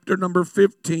chapter number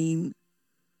 15.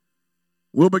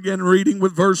 We'll begin reading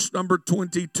with verse number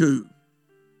 22.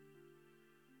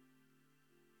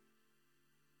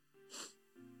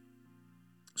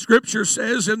 Scripture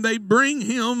says, and they bring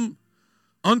him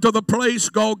unto the place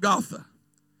Golgotha,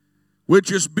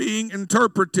 which is being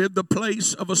interpreted the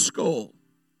place of a skull.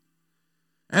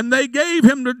 And they gave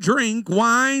him to drink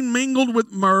wine mingled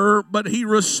with myrrh, but he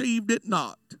received it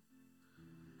not.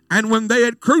 And when they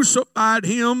had crucified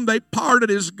him, they parted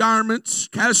his garments,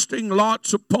 casting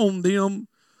lots upon them,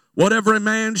 whatever a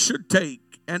man should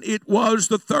take. And it was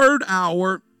the 3rd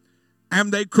hour,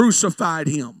 and they crucified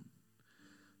him.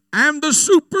 And the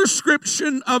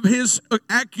superscription of his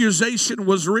accusation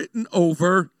was written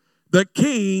over, the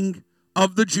King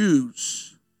of the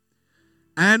Jews.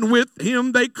 And with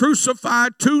him they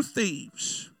crucified 2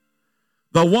 thieves,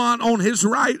 the one on his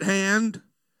right hand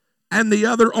and the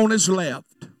other on his left.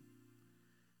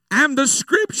 And the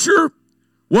scripture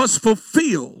was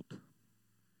fulfilled,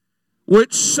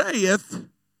 which saith,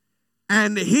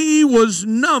 and he was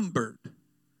numbered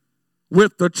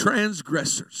with the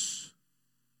transgressors.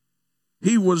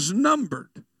 He was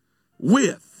numbered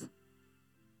with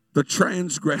the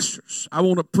transgressors. I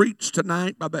want to preach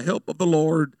tonight, by the help of the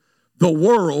Lord, the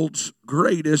world's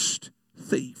greatest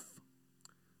thief.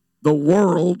 The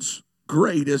world's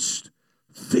greatest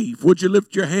thief. Would you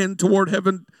lift your hand toward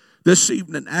heaven this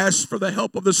evening? Ask for the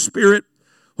help of the Spirit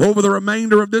over the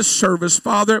remainder of this service.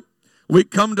 Father, we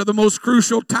come to the most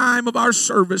crucial time of our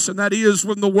service, and that is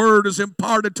when the word is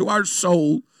imparted to our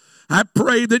soul. I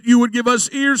pray that you would give us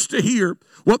ears to hear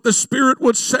what the Spirit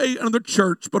would say unto the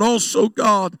church, but also,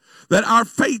 God, that our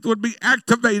faith would be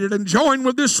activated and join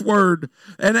with this word.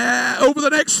 And over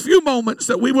the next few moments,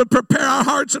 that we would prepare our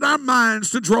hearts and our minds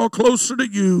to draw closer to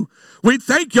you. We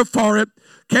thank you for it.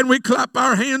 Can we clap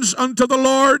our hands unto the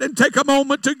Lord and take a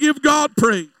moment to give God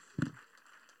praise?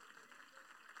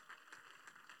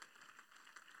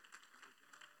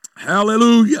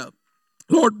 Hallelujah.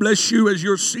 Lord bless you as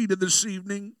you're seated this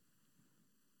evening.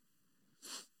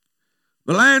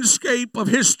 The landscape of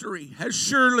history has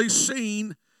surely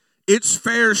seen its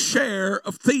fair share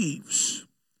of thieves,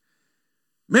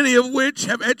 many of which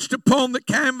have etched upon the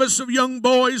canvas of young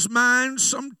boys' minds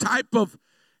some type of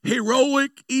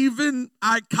heroic, even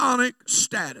iconic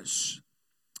status.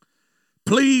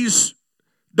 Please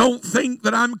don't think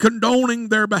that I'm condoning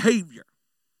their behavior,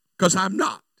 because I'm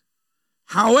not.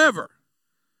 However,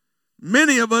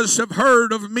 many of us have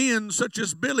heard of men such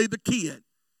as Billy the Kid,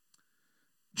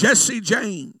 Jesse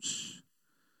James,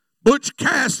 Butch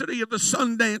Cassidy of the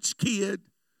Sundance Kid,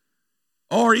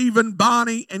 or even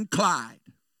Bonnie and Clyde.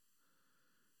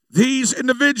 These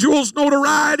individuals'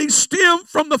 notoriety stemmed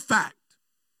from the fact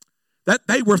that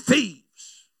they were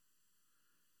thieves.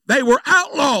 They were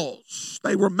outlaws.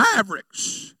 They were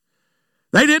mavericks.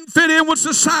 They didn't fit in with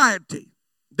society.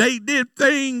 They did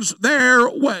things their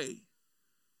way.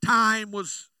 Time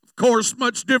was, of course,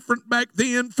 much different back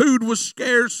then. Food was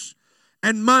scarce,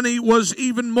 and money was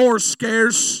even more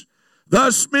scarce.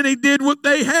 Thus, many did what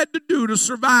they had to do to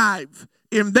survive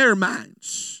in their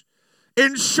minds.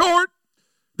 In short,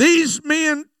 these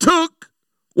men took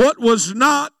what was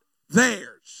not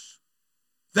theirs.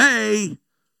 They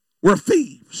were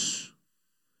thieves.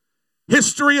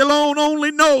 History alone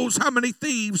only knows how many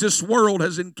thieves this world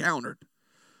has encountered.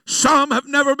 Some have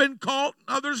never been caught,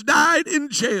 others died in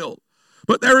jail.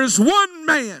 But there is one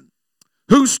man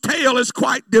whose tale is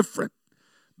quite different,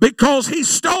 because he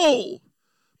stole,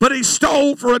 but he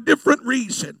stole for a different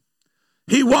reason.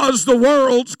 He was the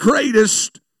world's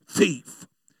greatest thief.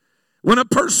 When a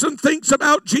person thinks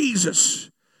about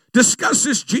Jesus,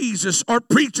 discusses Jesus, or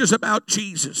preaches about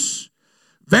Jesus,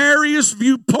 various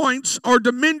viewpoints or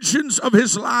dimensions of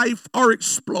his life are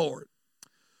explored.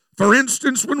 For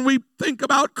instance, when we think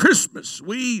about Christmas,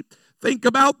 we think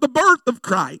about the birth of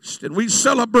Christ, and we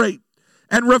celebrate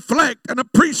and reflect and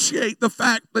appreciate the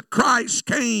fact that Christ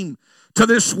came to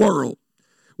this world.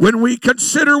 When we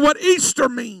consider what Easter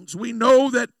means, we know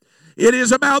that it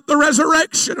is about the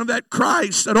resurrection of that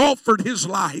Christ that offered his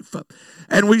life,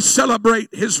 and we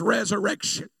celebrate his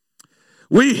resurrection.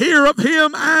 We hear of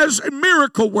him as a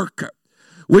miracle worker.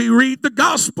 We read the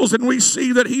Gospels and we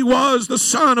see that he was the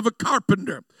son of a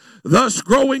carpenter. Thus,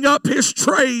 growing up, his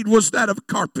trade was that of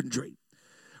carpentry.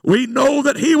 We know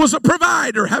that he was a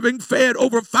provider, having fed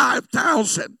over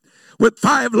 5,000 with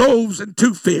 5 loaves and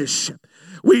 2 fish.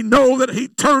 We know that he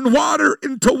turned water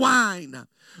into wine.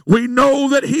 We know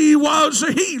that he was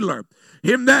a healer,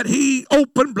 in that he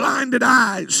opened blinded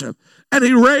eyes and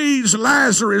he raised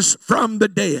Lazarus from the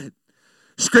dead.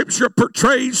 Scripture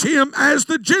portrays him as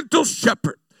the gentle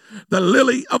shepherd, the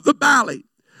lily of the valley,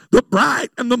 the bright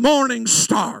and the morning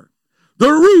star,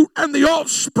 the root and the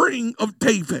offspring of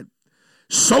David.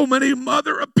 So many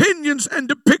other opinions and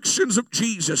depictions of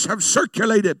Jesus have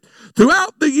circulated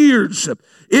throughout the years.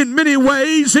 In many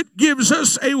ways, it gives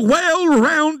us a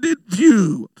well-rounded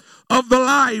view of the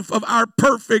life of our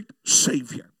perfect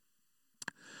Savior.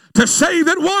 To say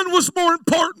that one was more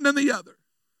important than the other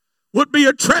would be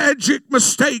a tragic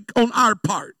mistake on our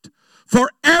part. For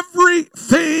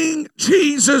everything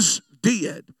Jesus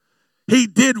did, he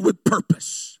did with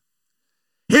purpose.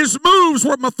 His moves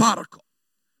were methodical.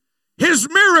 His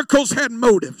miracles had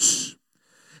motives.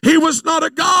 He was not a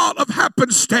God of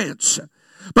happenstance,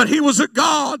 but he was a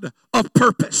God of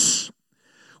purpose.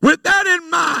 With that in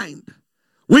mind,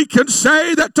 we can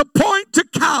say that to point to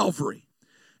Calvary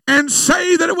and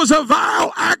say that it was a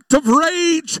vile act of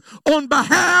rage on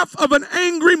behalf of an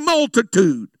angry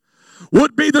multitude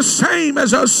would be the same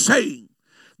as us saying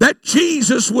that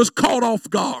Jesus was caught off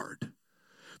guard,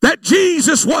 that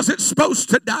Jesus wasn't supposed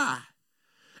to die,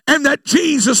 and that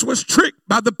Jesus was tricked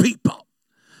by the people.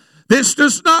 This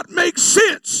does not make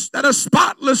sense that a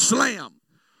spotless lamb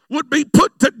would be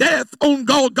put to death on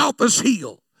Golgotha's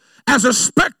hill as a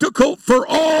spectacle for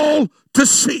all to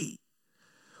see.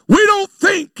 We don't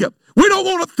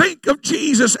want to think of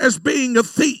Jesus as being a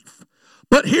thief.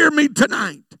 But hear me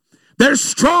tonight. There's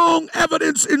strong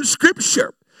evidence in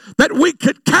Scripture that we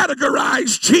could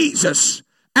categorize Jesus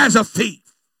as a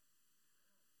thief.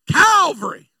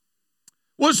 Calvary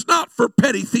was not for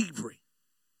petty thievery.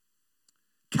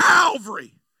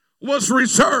 Calvary was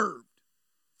reserved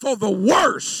for the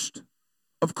worst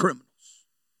of criminals.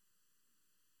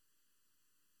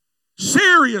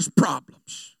 Serious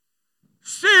problems,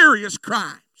 serious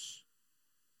crimes.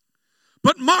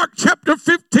 But Mark chapter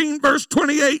 15 verse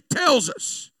 28 tells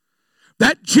us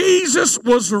that Jesus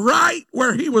was right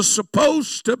where he was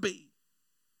supposed to be.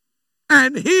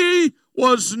 And he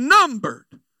was numbered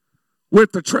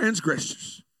with the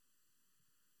transgressors.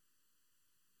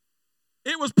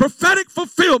 It was prophetic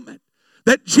fulfillment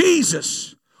that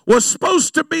Jesus was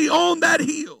supposed to be on that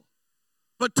hill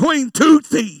between two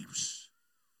thieves.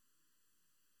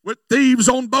 With thieves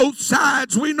on both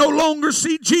sides, we no longer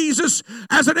see Jesus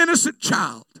as an innocent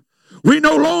child. We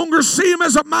no longer see him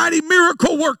as a mighty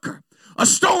miracle worker, a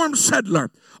storm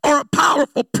settler, or a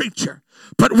powerful preacher.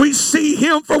 But we see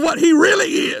him for what he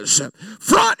really is,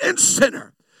 front and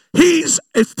center. He's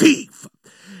a thief.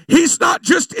 He's not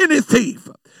just any thief.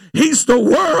 He's the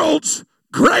world's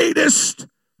greatest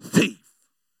thief.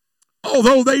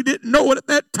 Although they didn't know it at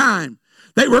that time,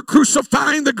 they were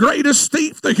crucifying the greatest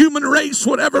thief the human race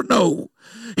would ever know.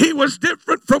 He was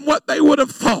different from what they would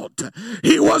have thought.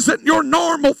 He wasn't your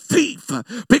normal thief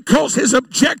because his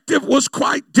objective was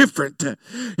quite different.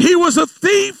 He was a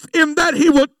thief in that he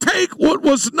would take what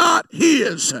was not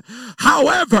his.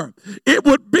 However, it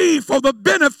would be for the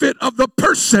benefit of the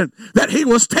person that he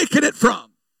was taking it from.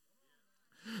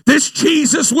 This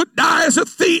Jesus would die as a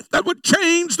thief that would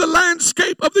change the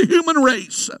landscape of the human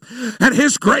race. And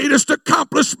his greatest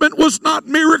accomplishment was not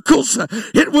miracles.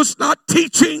 It was not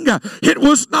teaching. It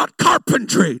was not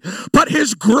carpentry. But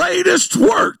his greatest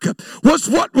work was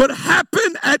what would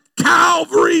happen at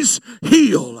Calvary's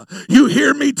hill. You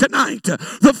hear me tonight?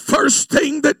 The first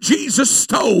thing that Jesus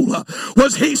stole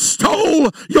was he stole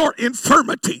your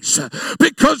infirmities.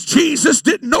 Because Jesus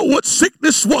didn't know what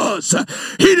sickness was.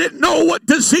 He didn't know what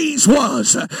disease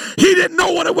was. He didn't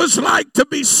know what it was like to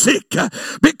be sick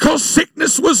because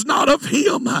sickness was not of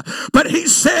him. But he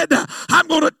said, I'm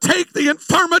going to take the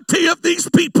infirmity of these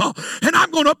people and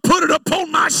I'm going to put it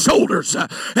upon my shoulders.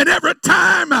 And every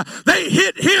time they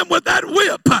hit him with that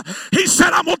whip, he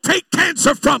said, I'm going to take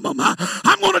cancer from them.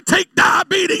 I'm going to take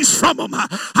diabetes from them.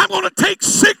 I'm going to take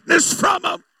sickness from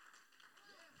them.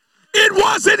 It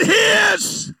wasn't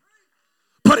his,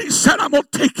 but he said, I'm going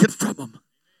to take it from them.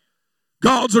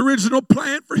 God's original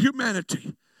plan for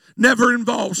humanity never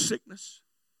involved sickness.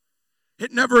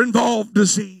 It never involved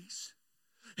disease.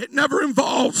 It never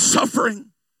involved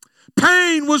suffering.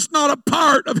 Pain was not a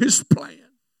part of his plan.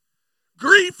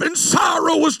 Grief and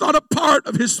sorrow was not a part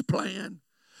of his plan.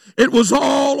 It was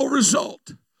all a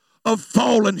result of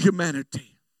fallen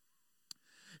humanity.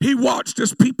 He watched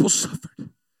as people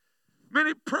suffered.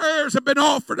 Many prayers have been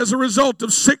offered as a result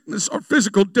of sickness or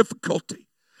physical difficulty.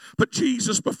 But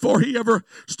Jesus, before he ever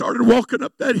started walking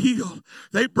up that hill,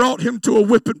 they brought him to a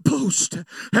whipping post.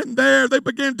 And there they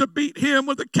began to beat him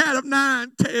with a cat of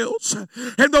nine tails.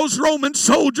 And those Roman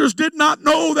soldiers did not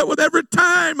know that with every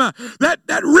time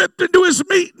that ripped into his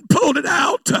meat and pulled it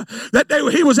out,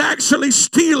 he was actually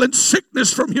stealing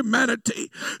sickness from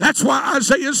humanity. That's why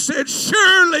Isaiah said,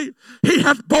 surely he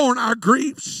hath borne our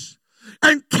griefs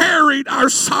and carried our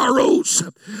sorrows.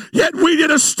 Yet we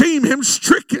did esteem him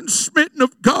stricken, smitten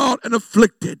of God, and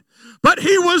afflicted. But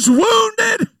he was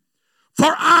wounded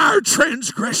for our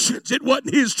transgressions. It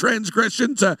wasn't his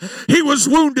transgressions. He was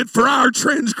wounded for our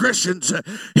transgressions.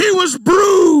 He was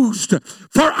bruised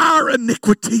for our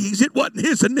iniquities. It wasn't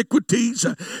his iniquities.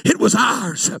 It was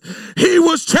ours.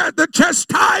 The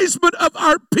chastisement of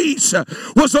our peace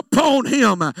was upon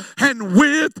him, and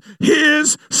with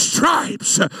his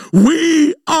stripes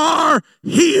we are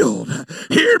healed.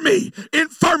 Hear me.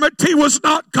 Infirmity was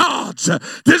not God's.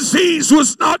 Disease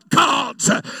was not God's.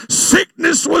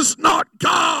 Sickness was not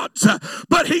God's.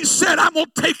 But he said, I'm going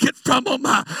to take it from him.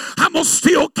 I'm going to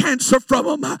steal cancer from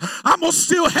him. I'm going to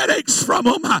steal headaches from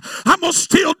him. I'm going to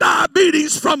steal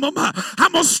diabetes from him.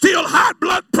 I'm going to steal high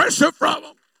blood pressure from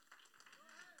him.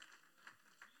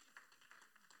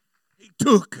 He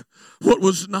took what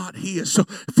was not his. So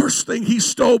first thing he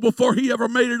stole before he ever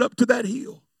made it up to that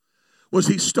hill was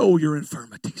he stole your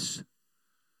infirmities.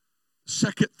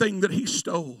 Second thing that he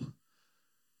stole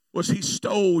was he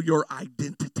stole your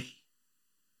identity.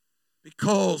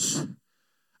 Because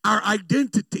our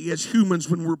identity as humans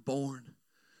when we're born,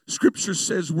 Scripture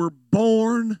says we're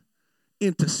born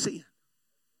into sin,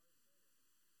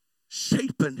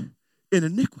 shapen in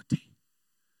iniquity.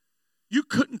 You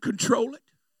couldn't control it.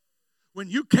 When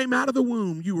you came out of the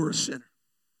womb, you were a sinner.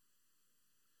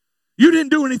 You didn't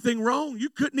do anything wrong. You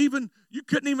couldn't even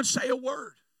say a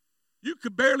word. You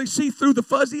could barely see through the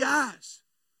fuzzy eyes,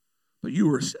 but you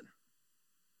were a sinner.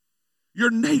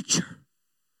 Your nature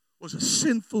was a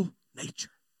sinful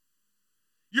nature.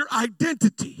 Your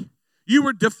identity, you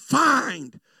were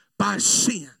defined by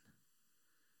sin.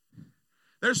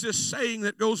 There's this saying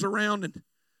that goes around, and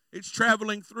it's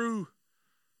traveling through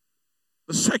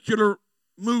the secular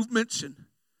movements and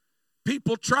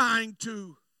people trying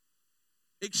to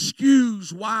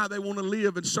excuse why they want to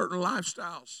live in certain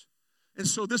lifestyles. And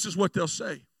so this is what they'll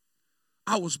say.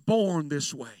 I was born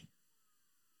this way.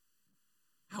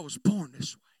 I was born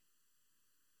this way.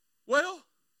 Well,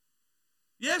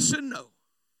 yes and no.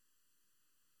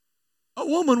 A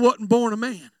woman wasn't born a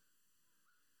man,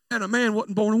 and a man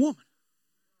wasn't born a woman.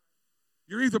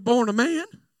 You're either born a man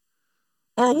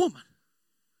or a woman.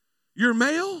 You're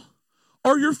male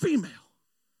or you're female.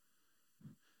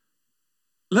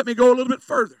 Let me go a little bit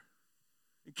further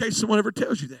in case someone ever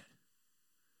tells you that.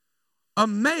 A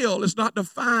male is not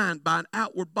defined by an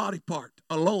outward body part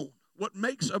alone. What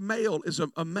makes a male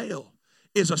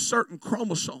is a certain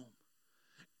chromosome.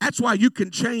 That's why you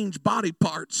can change body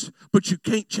parts, but you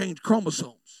can't change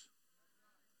chromosomes.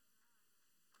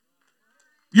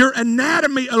 Your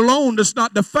anatomy alone does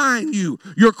not define you.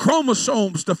 Your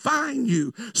chromosomes define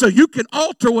you. So you can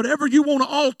alter whatever you want to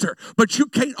alter, but you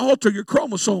can't alter your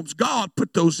chromosomes. God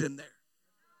put those in there.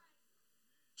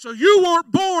 So you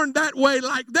weren't born that way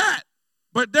like that,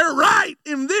 but they're right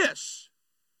in this.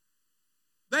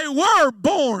 They were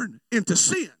born into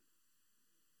sin.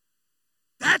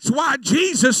 That's why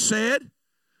Jesus said,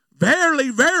 verily,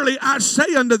 verily, I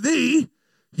say unto thee,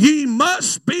 ye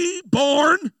must be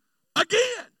born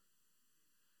again.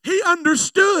 He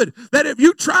understood that if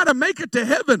you try to make it to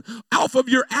heaven off of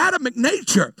your Adamic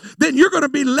nature, then you're going to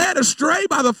be led astray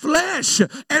by the flesh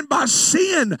and by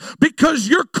sin, because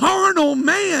your carnal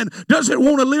man doesn't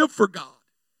want to live for God.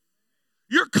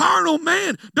 Your carnal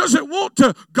man doesn't want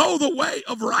to go the way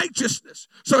of righteousness.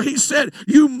 So he said,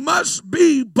 you must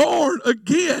be born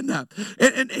again.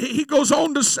 And he goes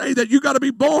on to say that you got to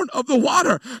be born of the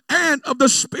water and of the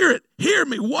Spirit. Hear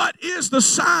me. What is the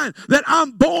sign that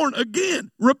I'm born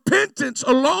again? Repentance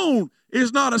alone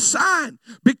is not a sign,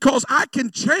 because I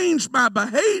can change my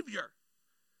behavior,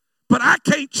 but I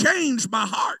can't change my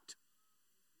heart.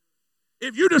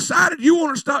 If you decided you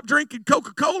want to stop drinking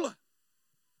Coca-Cola,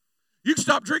 you can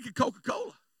stop drinking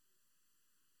Coca-Cola.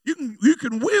 You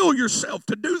can will yourself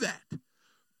to do that.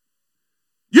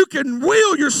 You can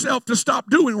will yourself to stop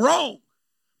doing wrong,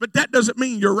 but that doesn't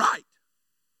mean you're right.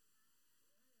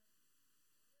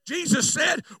 Jesus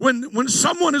said, when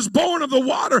someone is born of the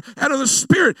water and of the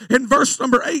Spirit, in verse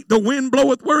number 8, the wind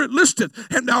bloweth where it listeth,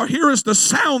 and thou hearest the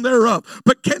sound thereof,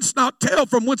 but canst not tell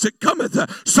from whence it cometh.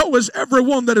 So is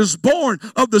everyone that is born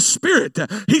of the Spirit.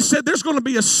 He said there's going to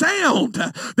be a sound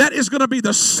that is going to be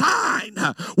the sign.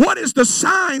 What is the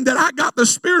sign that I got the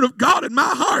Spirit of God in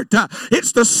my heart?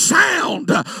 It's the sound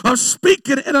of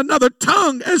speaking in another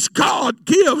tongue as God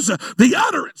gives the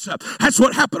utterance. That's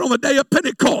what happened on the day of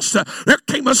Pentecost. There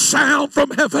came a sound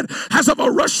from heaven as of a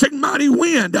rushing mighty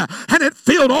wind, and it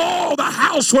filled all the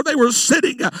house where they were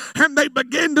sitting, and they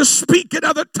began to speak in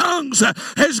other tongues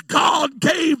as God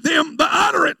gave them the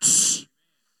utterance.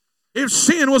 If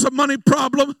sin was a money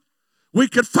problem, we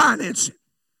could finance it.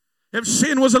 If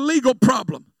sin was a legal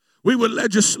problem, we would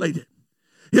legislate it.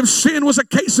 If sin was a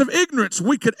case of ignorance,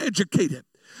 we could educate it.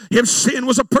 If sin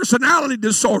was a personality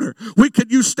disorder, we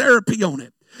could use therapy on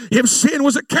it. If sin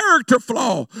was a character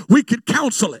flaw, we could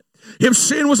counsel it. If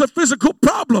sin was a physical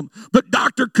problem, the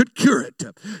doctor could cure it.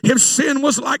 If sin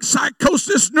was like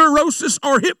psychosis, neurosis,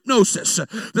 or hypnosis,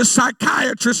 the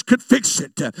psychiatrist could fix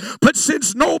it. But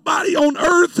since nobody on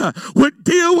earth would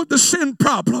deal with the sin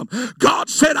problem, God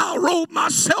said, I'll robe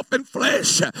myself in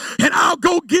flesh and I'll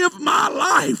go give my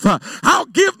life. I'll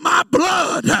give my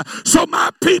blood so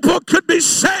my people could be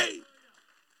saved.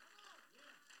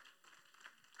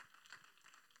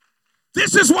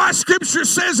 This is why Scripture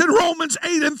says in Romans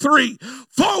 8:3,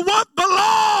 for what the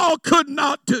law could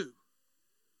not do,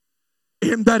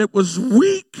 in that it was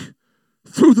weak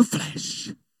through the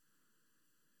flesh.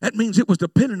 That means it was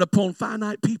dependent upon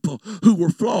finite people who were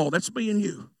flawed. That's me and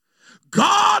you.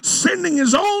 God sending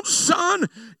his own Son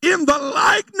in the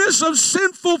likeness of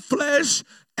sinful flesh,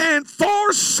 and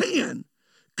for sin,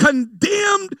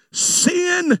 condemned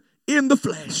sin in the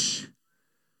flesh.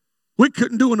 We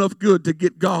couldn't do enough good to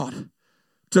get God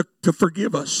to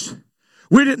forgive us.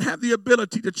 We didn't have the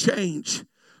ability to change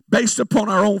based upon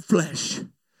our own flesh.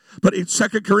 But in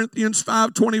 2 Corinthians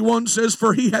 5:21 says,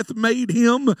 for he hath made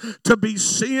him to be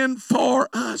sin for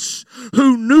us,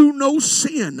 who knew no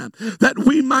sin, that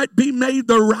we might be made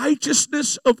the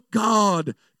righteousness of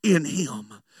God in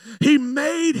him. He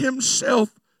made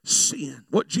himself sin.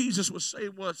 What Jesus was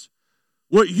saying was,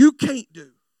 what you can't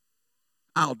do,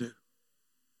 I'll do.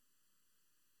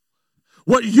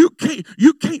 What you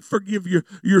can't forgive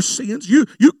your sins.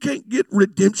 You can't get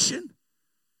redemption.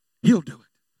 He'll do it.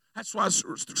 That's why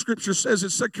Scripture says in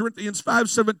 2 Corinthians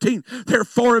 5:17,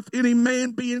 therefore if any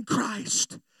man be in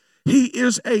Christ, he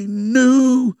is a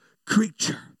new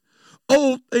creature.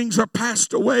 Old things are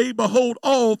passed away. Behold,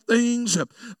 all things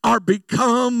are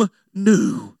become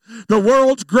new. The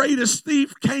world's greatest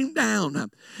thief came down,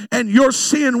 and your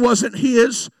sin wasn't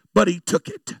his, but he took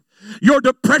it. Your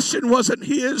depression wasn't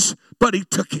his, but he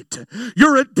took it.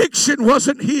 Your addiction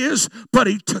wasn't his, but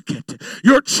he took it.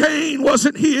 Your chain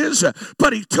wasn't his,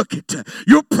 but he took it.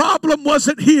 Your problem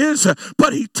wasn't his,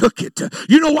 but he took it.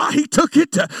 You know why he took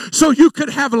it? So you could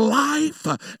have life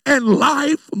and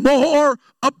life more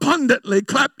abundantly.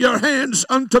 Clap your hands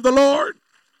unto the Lord.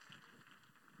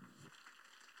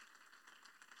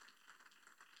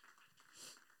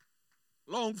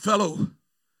 Longfellow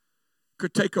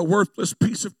could take a worthless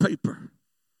piece of paper,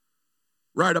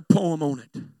 write a poem on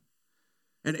it,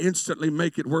 and instantly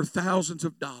make it worth thousands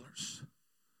of dollars.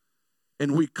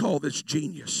 And we call this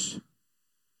genius.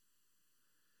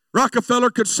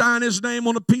 Rockefeller could sign his name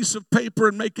on a piece of paper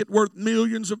and make it worth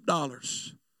millions of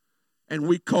dollars. And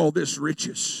we call this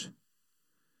riches.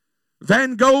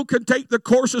 Van Gogh can take the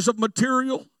courses of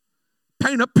material,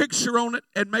 paint a picture on it,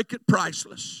 and make it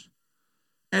priceless.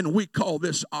 And we call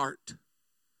this art.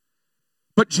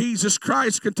 But Jesus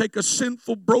Christ can take a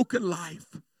sinful, broken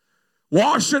life,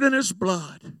 wash it in his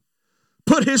blood,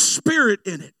 put his Spirit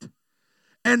in it,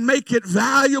 and make it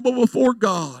valuable before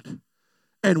God.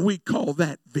 And we call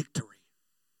that victory.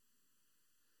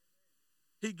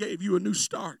 He gave you a new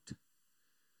start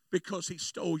because he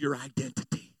stole your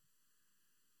identity.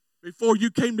 Before you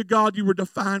came to God, you were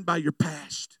defined by your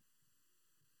past.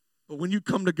 But when you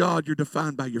come to God, you're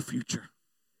defined by your future.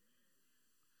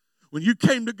 When you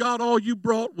came to God, all you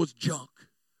brought was junk.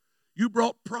 You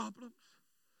brought problems.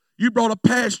 You brought a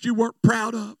past you weren't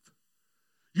proud of.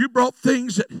 You brought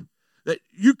things that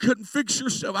you couldn't fix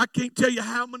yourself. I can't tell you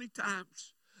how many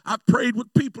times I've prayed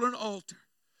with people in an altar.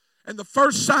 And the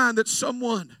first sign that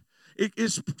someone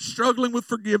is struggling with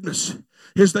forgiveness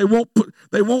is they won't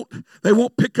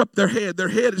pick up their head. Their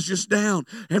head is just down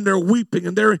and they're weeping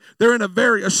and they're in a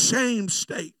very ashamed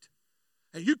state.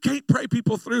 And you can't pray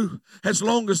people through as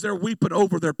long as they're weeping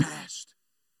over their past.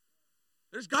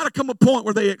 There's got to come a point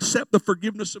where they accept the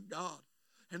forgiveness of God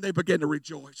and they begin to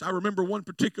rejoice. I remember one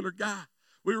particular guy.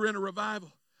 We were in a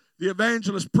revival. The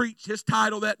evangelist preached. His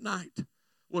title that night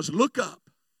was Look Up.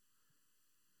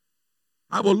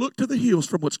 I will look to the hills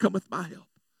from whence cometh my help.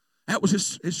 That was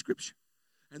his scripture.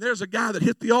 And there's a guy that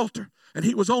hit the altar and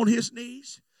he was on his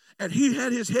knees and he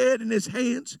had his head in his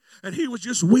hands and he was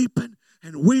just weeping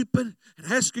and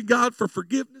asking God for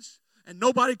forgiveness, and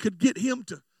nobody could get him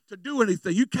to do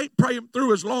anything. You can't pray him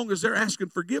through as long as they're asking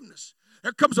forgiveness.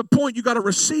 There comes a point you got to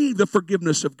receive the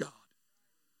forgiveness of God.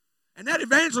 And that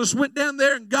evangelist went down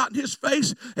there and got in his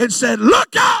face and said,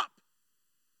 look up!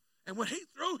 And when he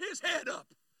threw his head up,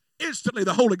 Instantly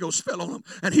the Holy Ghost fell on him,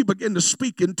 and he began to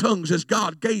speak in tongues as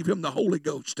God gave him the Holy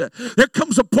Ghost. There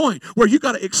comes a point where you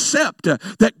got to accept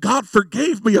that God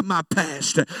forgave me of my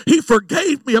past. He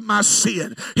forgave me of my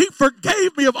sin. He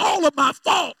forgave me of all of my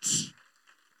faults.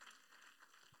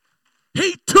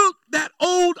 He took that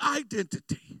old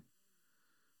identity.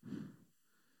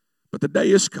 But the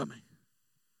day is coming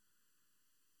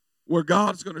where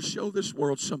God's going to show this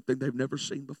world something they've never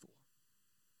seen before.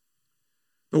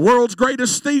 The world's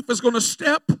greatest thief is going to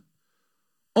step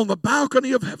on the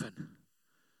balcony of heaven,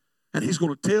 and he's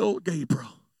going to tell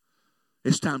Gabriel,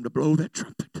 it's time to blow that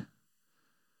trumpet,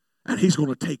 and he's going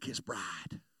to take his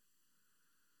bride.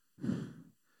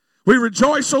 We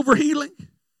rejoice over healing,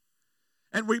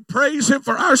 and we praise him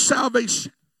for our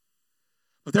salvation.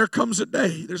 But there's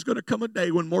going to come a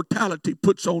day when mortality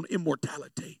puts on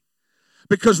immortality.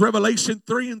 Because Revelation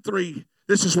 3:3,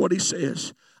 this is what he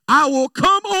says, I will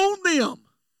come on them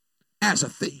as a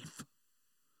thief,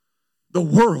 the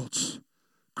world's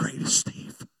greatest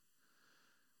thief.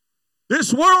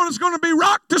 This world is going to be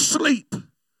rocked to sleep,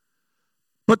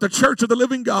 but the church of the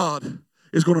living God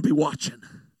is going to be watching,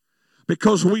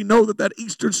 because we know that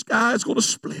eastern sky is going to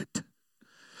split.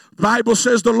 The Bible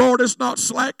says the Lord is not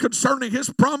slack concerning his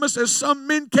promise, as some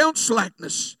men count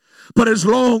slackness, but is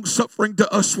long suffering to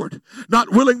usward,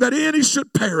 not willing that any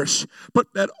should perish,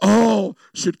 but that all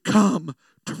should come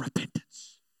to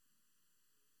repentance.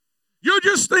 You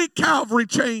just think Calvary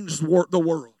changed the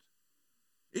world.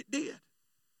 It did.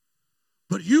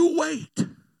 But you wait.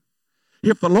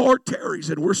 If the Lord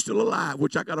tarries and we're still alive,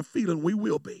 which I got a feeling we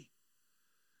will be,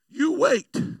 you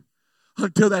wait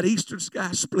until that eastern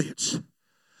sky splits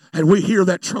and we hear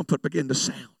that trumpet begin to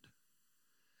sound.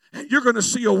 And you're going to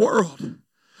see a world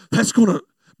that's going to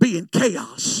be in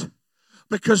chaos,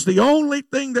 because the only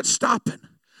thing that's stopping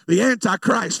the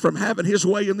Antichrist from having his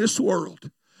way in this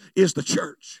world is the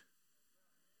church.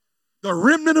 The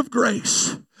remnant of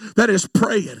grace that is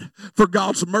praying for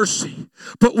God's mercy.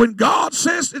 But when God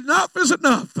says enough is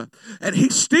enough, and he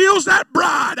steals that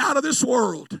bride out of this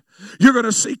world, you're going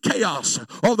to see chaos,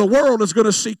 or the world is going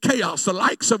to see chaos, the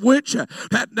likes of which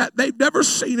that they've never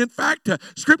seen. In fact,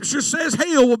 Scripture says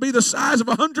hail will be the size of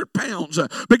 100 pounds,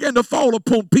 begin to fall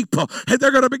upon people, and they're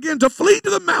going to begin to flee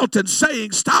to the mountains,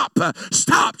 saying, stop,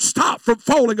 stop from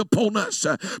falling upon us.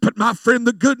 But my friend,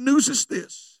 the good news is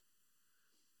this.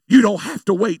 You don't have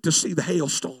to wait to see the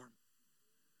hailstorm.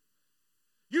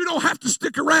 You don't have to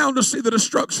stick around to see the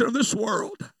destruction of this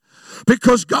world,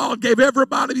 because God gave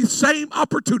everybody the same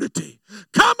opportunity.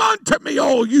 Come unto me,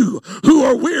 all you who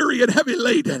are weary and heavy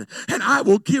laden, and I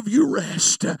will give you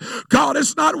rest. God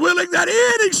is not willing that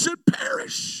any should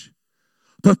perish,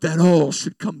 but that all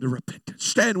should come to repentance.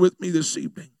 Stand with me this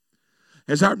evening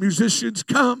as our musicians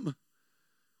come.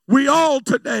 We all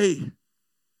today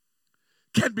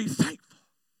can be thankful.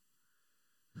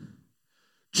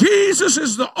 Jesus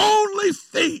is the only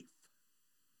thief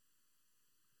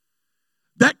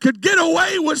that could get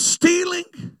away with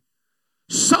stealing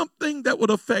something that would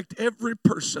affect every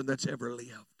person that's ever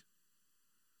lived.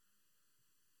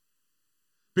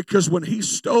 Because when he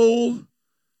stole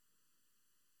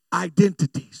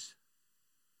identities,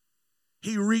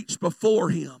 he reached before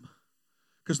him,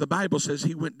 because the Bible says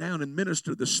he went down and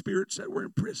ministered to the spirits that were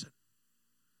in prison.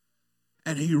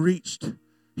 And he reached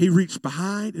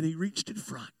behind and he reached in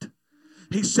front.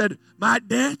 He said, my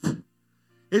death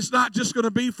is not just going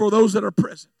to be for those that are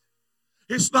present.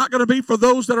 It's not going to be for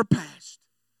those that are past.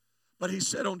 But he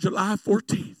said on July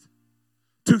 14th,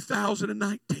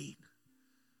 2019,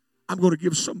 I'm going to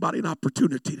give somebody an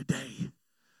opportunity today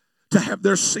to have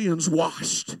their sins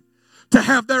washed, to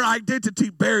have their identity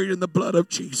buried in the blood of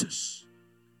Jesus.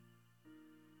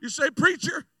 You say,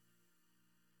 preacher,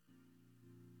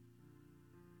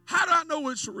 how do I know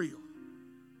it's real?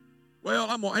 Well,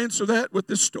 I'm going to answer that with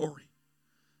this story.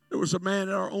 There was a man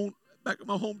back at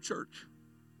my home church.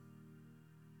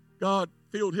 God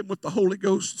filled him with the Holy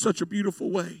Ghost in such a beautiful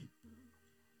way.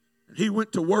 And he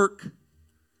went to work,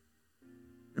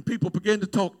 and people began to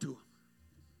talk to him.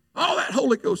 Oh, that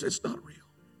Holy Ghost, it's not real.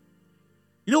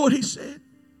 You know what he said?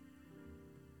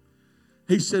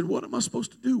 He said, what am I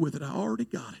supposed to do with it? I already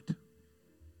got it.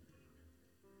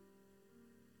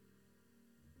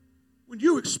 When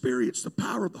you experience the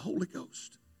power of the Holy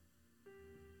Ghost,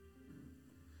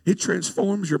 it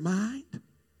transforms your mind.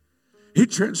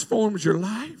 It transforms your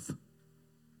life.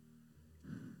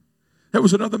 There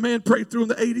was another man prayed through in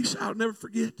the 80s. I'll never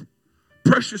forget.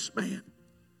 Precious man.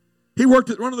 He worked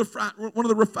at one of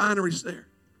the refineries there.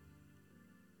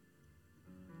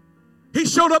 He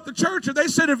showed up to church and they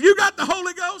said, have you got the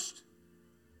Holy Ghost?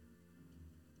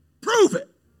 Prove it.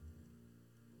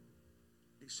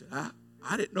 He said,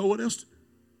 I didn't know what else to do.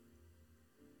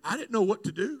 I didn't know what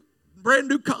to do. Brand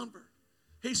new convert.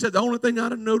 He said, the only thing I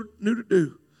knew to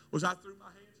do was I threw my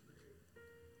hands in the air.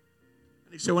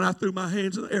 And he said, when I threw my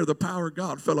hands in the air, the power of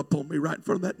God fell upon me right in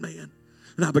front of that man.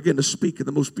 And I began to speak in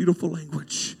the most beautiful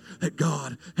language that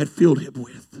God had filled him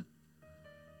with.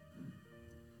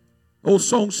 Old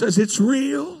song says, it's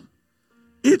real.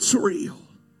 It's real.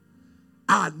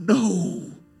 I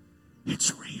know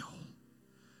it's real.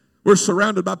 We're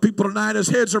surrounded by people tonight as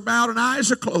heads are bowed and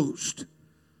eyes are closed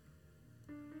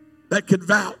that can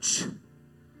vouch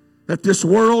that this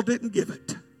world didn't give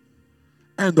it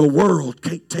and the world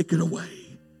can't take it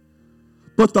away.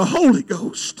 But the Holy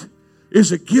Ghost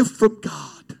is a gift from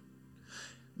God.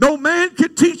 No man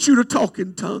can teach you to talk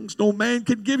in tongues. No man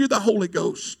can give you the Holy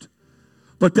Ghost.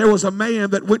 But there was a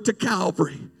man that went to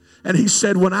Calvary and he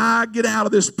said, when I get out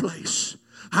of this place,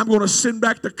 I'm going to send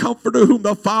back the Comforter whom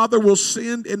the Father will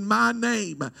send in my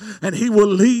name. And he will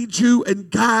lead you and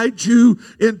guide you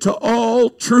into all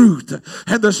truth.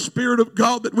 And the Spirit of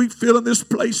God that we feel in this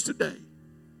place today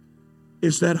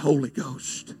is that Holy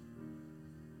Ghost.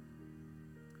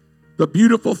 The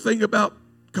beautiful thing about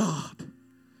God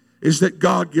is that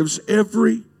God gives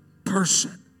every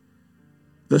person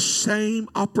the same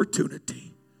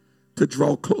opportunity to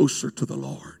draw closer to the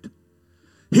Lord.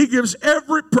 He gives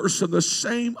every person the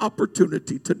same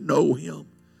opportunity to know him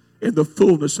in the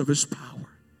fullness of his power.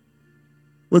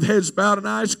 With heads bowed and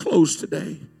eyes closed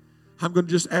today, I'm going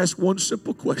to just ask one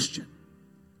simple question.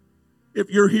 If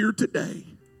you're here today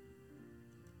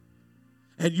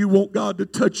and you want God to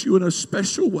touch you in a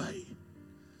special way,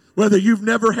 whether you've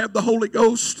never had the Holy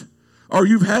Ghost or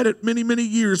you've had it many, many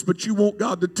years, but you want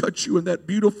God to touch you in that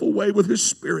beautiful way with his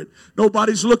Spirit,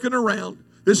 nobody's looking around.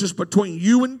 This is between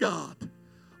you and God.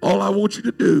 All I want you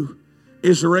to do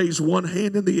is raise one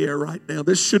hand in the air right now.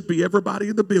 This should be everybody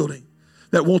in the building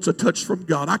that wants a touch from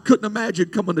God. I couldn't imagine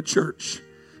coming to church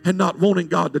and not wanting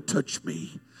God to touch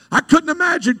me. I couldn't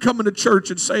imagine coming to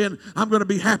church and saying, I'm going to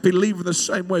be happy leaving the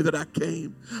same way that I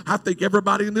came. I think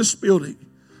everybody in this building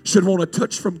should want a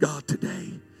touch from God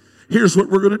today. Here's what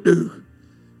we're going to do.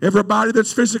 Everybody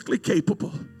that's physically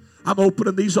capable, I'm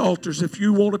opening these altars. If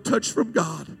you want a touch from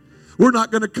God, we're not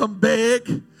going to come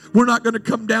beg. We're not going to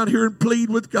come down here and plead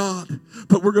with God,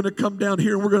 but we're going to come down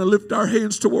here and we're going to lift our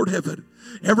hands toward heaven.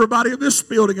 Everybody in this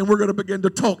building, and we're going to begin to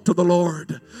talk to the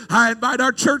Lord. I invite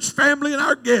our church family and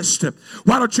our guests.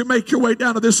 Why don't you make your way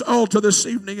down to this altar this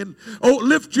evening and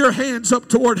lift your hands up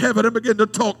toward heaven and begin to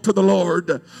talk to the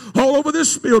Lord. All over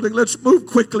this building, let's move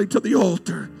quickly to the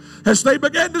altar. As they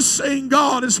begin to sing,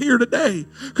 God is here today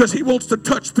because he wants to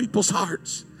touch people's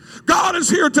hearts. God is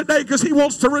here today because he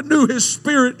wants to renew his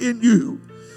Spirit in you.